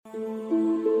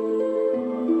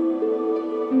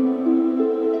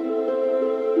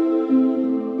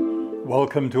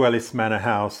Welcome to Ellis Manor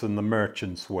House and the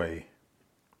Merchant's Way.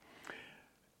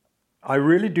 I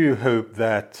really do hope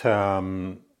that, I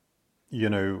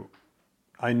know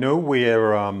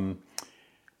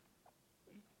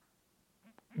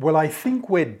I think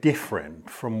we're different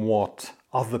from what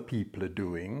other people are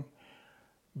doing,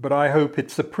 but I hope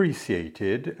it's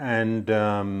appreciated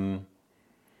and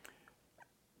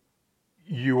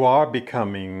you are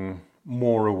becoming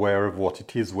more aware of what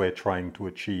it is we're trying to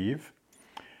achieve.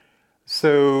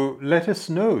 So let us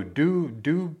know.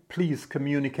 Do please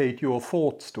communicate your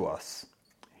thoughts to us.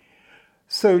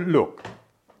 So look,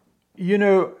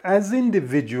 as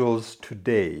individuals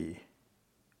today,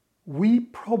 we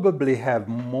probably have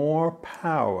more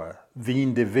power, the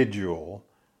individual,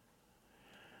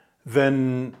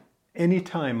 than any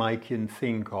time I can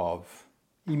think of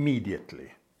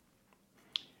immediately.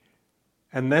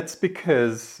 And that's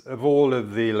because of all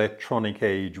of the electronic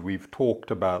age we've talked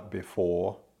about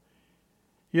before.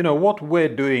 What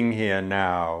we're doing here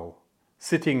now,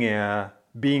 sitting here,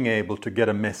 being able to get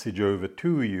a message over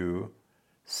to you,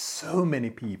 so many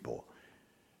people,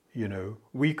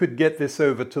 we could get this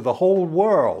over to the whole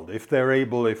world if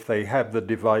they have the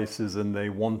devices and they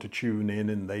want to tune in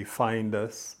and they find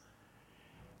us.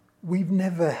 We've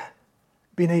never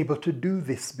been able to do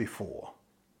this before.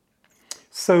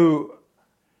 So,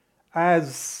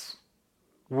 as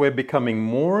we're becoming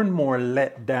more and more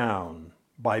let down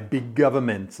by big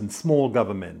governments and small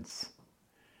governments,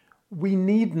 we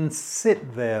needn't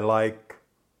sit there like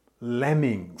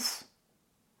lemmings.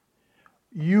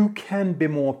 You can be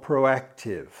more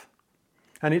proactive.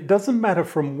 And it doesn't matter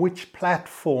from which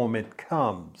platform it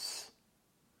comes.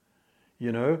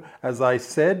 As I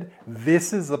said,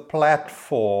 this is a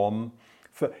platform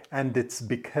and it's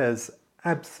because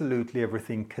absolutely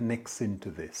everything connects into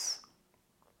this.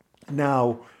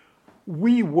 Now,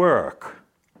 we work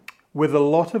with a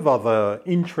lot of other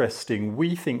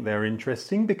we think they're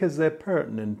interesting because they're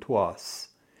pertinent to us.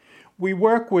 We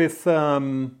work with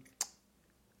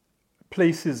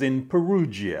places in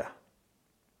Perugia.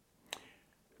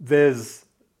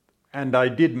 And I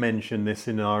did mention this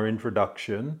in our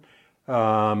introduction,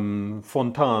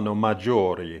 Fontano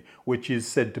Maggiore, which is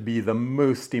said to be the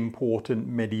most important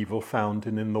medieval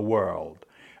fountain in the world.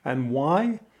 And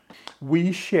why?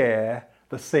 We share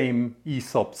the same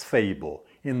Aesop's fable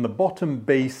in the bottom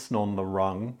basin on the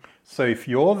rung. So if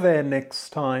you're there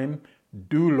next time,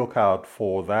 do look out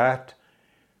for that.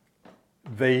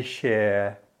 They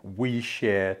share, we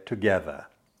share together.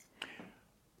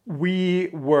 We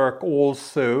work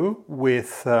also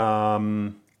with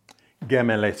Gemmellestrup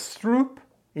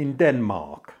in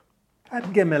Denmark.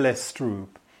 At Gemmellestrup,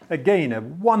 again, a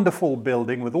wonderful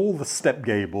building with all the step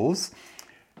gables.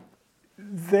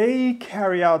 They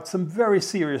carry out some very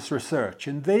serious research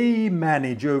and they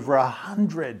manage over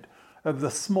 100 of the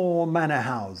small manor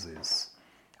houses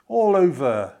all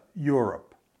over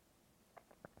Europe.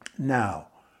 Now,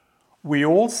 we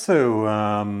also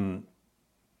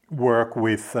work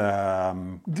with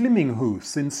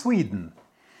Glimminghus in Sweden.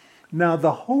 Now,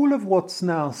 the whole of what's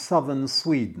now southern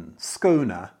Sweden,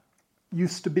 Skåne,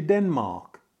 used to be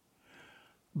Denmark.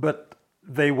 But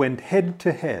they went head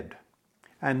to head.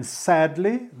 And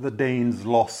sadly, the Danes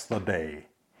lost the day.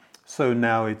 So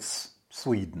now it's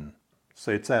Sweden.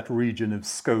 So it's that region of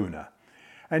Skåne.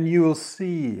 And you will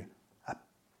see a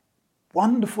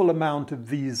wonderful amount of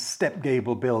these step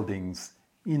gable buildings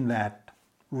in that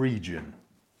region.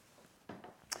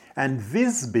 And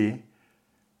Visby,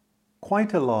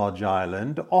 quite a large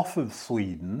island off of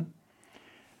Sweden,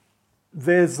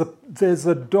 there's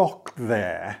a dock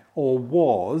there, or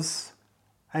was,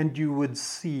 and you would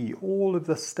see all of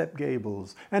the step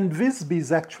gables. And Visby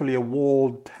is actually a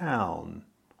walled town,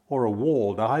 or a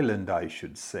walled island, I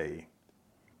should say.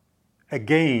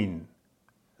 Again,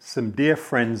 some dear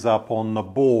friends up on the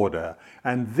border.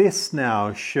 And this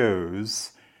now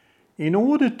shows, in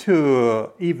order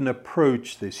to even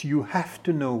approach this, you have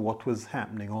to know what was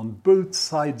happening on both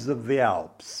sides of the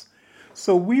Alps.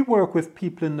 So we work with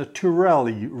people in the Tyrol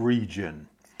region.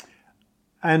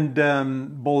 And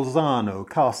Bolzano,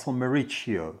 Castle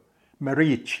Maricchio,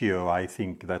 I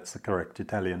think that's the correct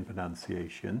Italian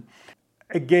pronunciation.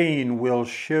 Again, we'll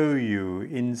show you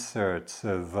inserts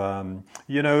of,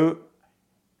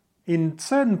 in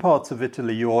certain parts of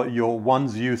Italy, you're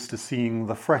once used to seeing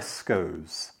the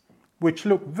frescoes, which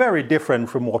look very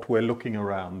different from what we're looking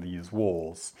around these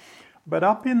walls. But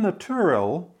up in the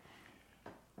Tyrol,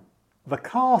 the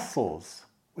castles,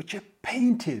 which are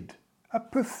painted, a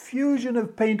profusion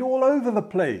of paint all over the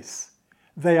place.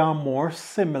 They are more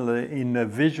similar in a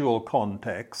visual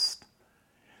context.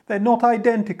 They're not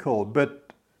identical,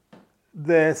 but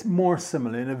they're more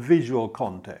similar in a visual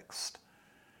context.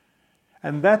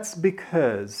 And that's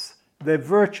because they're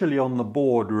virtually on the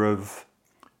border of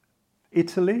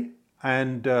Italy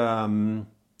and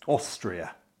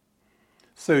Austria.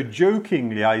 So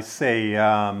jokingly I say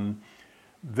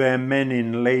they're men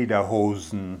in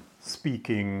lederhosen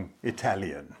speaking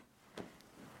Italian.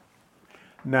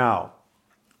 Now,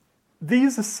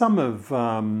 these are some of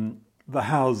the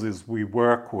houses we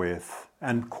work with,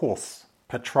 and of course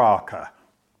Petrac,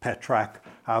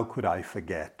 how could I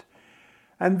forget?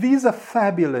 And these are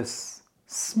fabulous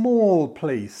small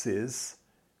places,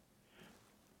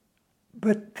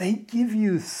 but they give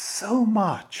you so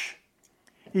much.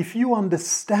 If you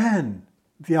understand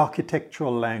the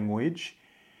architectural language,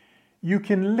 you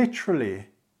can literally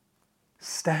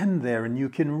stand there and you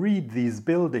can read these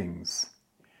buildings.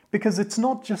 Because it's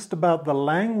not just about the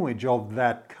language of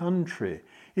that country,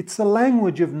 it's the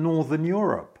language of Northern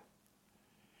Europe.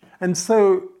 And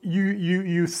so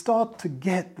you start to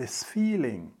get this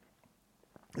feeling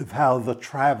of how the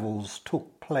travels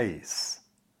took place.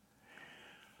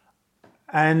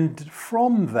 And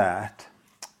from that,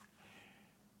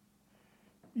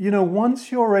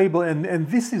 once you're able, and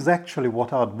this is actually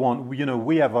what I'd want,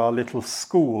 we have our little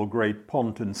school, Great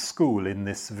Ponton School in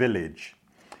this village.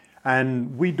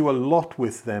 And we do a lot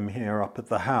with them here up at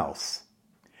the house.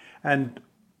 And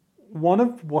one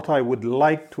of what I would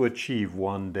like to achieve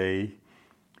one day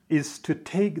is to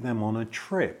take them on a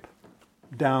trip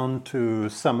down to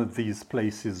some of these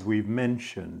places we've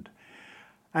mentioned,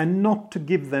 and not to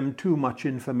give them too much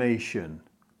information,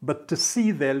 but to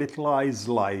see their little eyes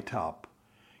light up.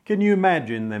 Can you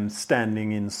imagine them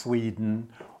standing in Sweden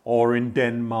or in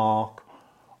Denmark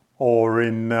or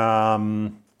in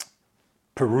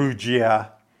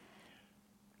Perugia,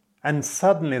 and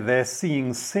suddenly they're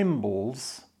seeing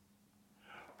symbols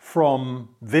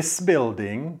from this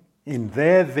building in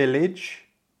their village,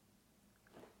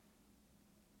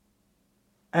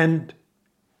 and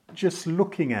just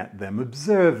looking at them,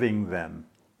 observing them,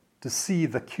 to see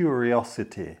the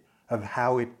curiosity of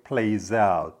how it plays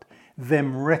out,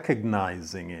 them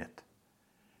recognizing it.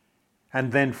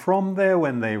 And then from there,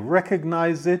 when they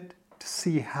recognize it, to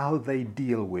see how they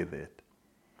deal with it.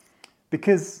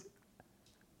 Because,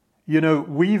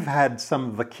 we've had some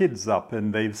of the kids up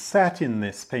and they've sat in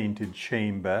this painted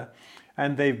chamber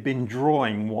and they've been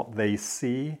drawing what they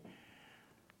see.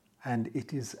 And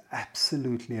it is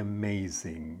absolutely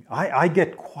amazing. I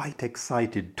get quite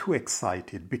excited, too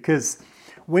excited, because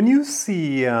when you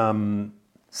see 7- and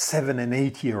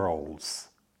 8-year-olds,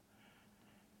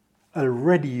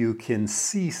 already you can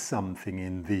see something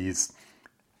in these.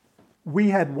 We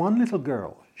had one little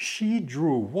girl. She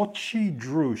drew what she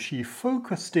drew. She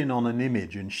focused in on an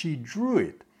image and she drew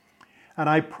it. And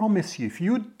I promise you, if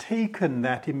you'd taken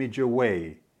that image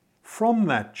away from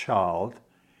that child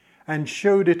and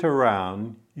showed it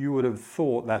around, you would have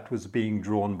thought that was being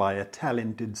drawn by a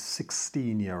talented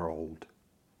 16-year-old.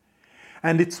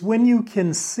 And it's when you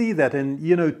can see that,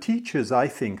 and teachers, I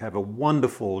think, have a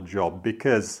wonderful job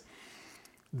because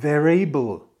they're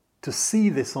able to see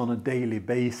this on a daily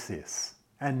basis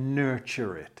and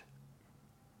nurture it.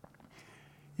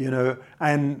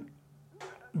 And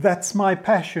that's my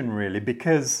passion really,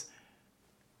 because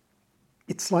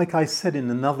it's like I said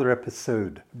in another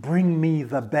episode, bring me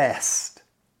the best.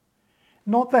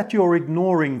 Not that you're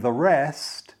ignoring the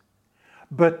rest,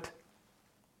 but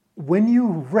when you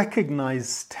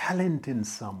recognize talent in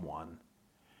someone,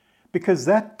 because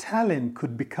that talent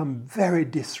could become very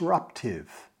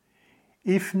disruptive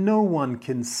if no one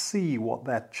can see what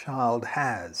that child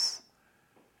has,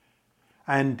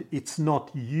 and it's not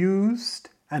used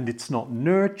and it's not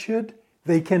nurtured,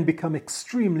 they can become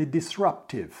extremely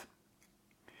disruptive.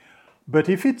 But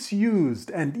if it's used,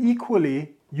 and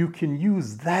equally you can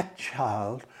use that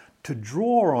child to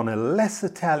draw on a lesser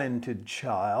talented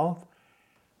child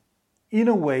in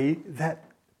a way that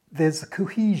there's a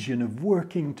cohesion of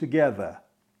working together.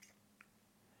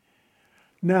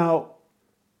 Now,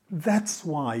 that's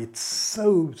why it's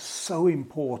so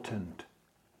important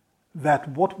that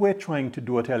what we're trying to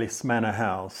do at Ellis Manor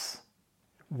House,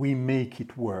 we make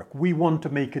it work. We want to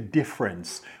make a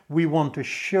difference. We want to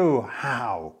show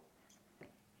how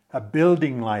a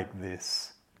building like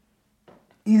this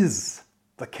is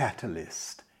the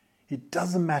catalyst. It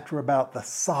doesn't matter about the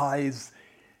size,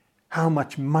 how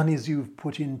much money you've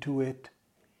put into it.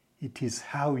 It is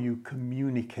how you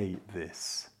communicate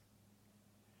this.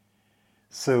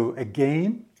 So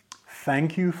again,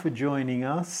 thank you for joining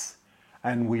us,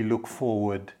 and we look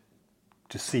forward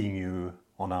to seeing you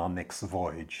on our next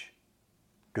voyage.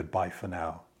 Goodbye for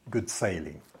now. Good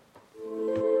sailing.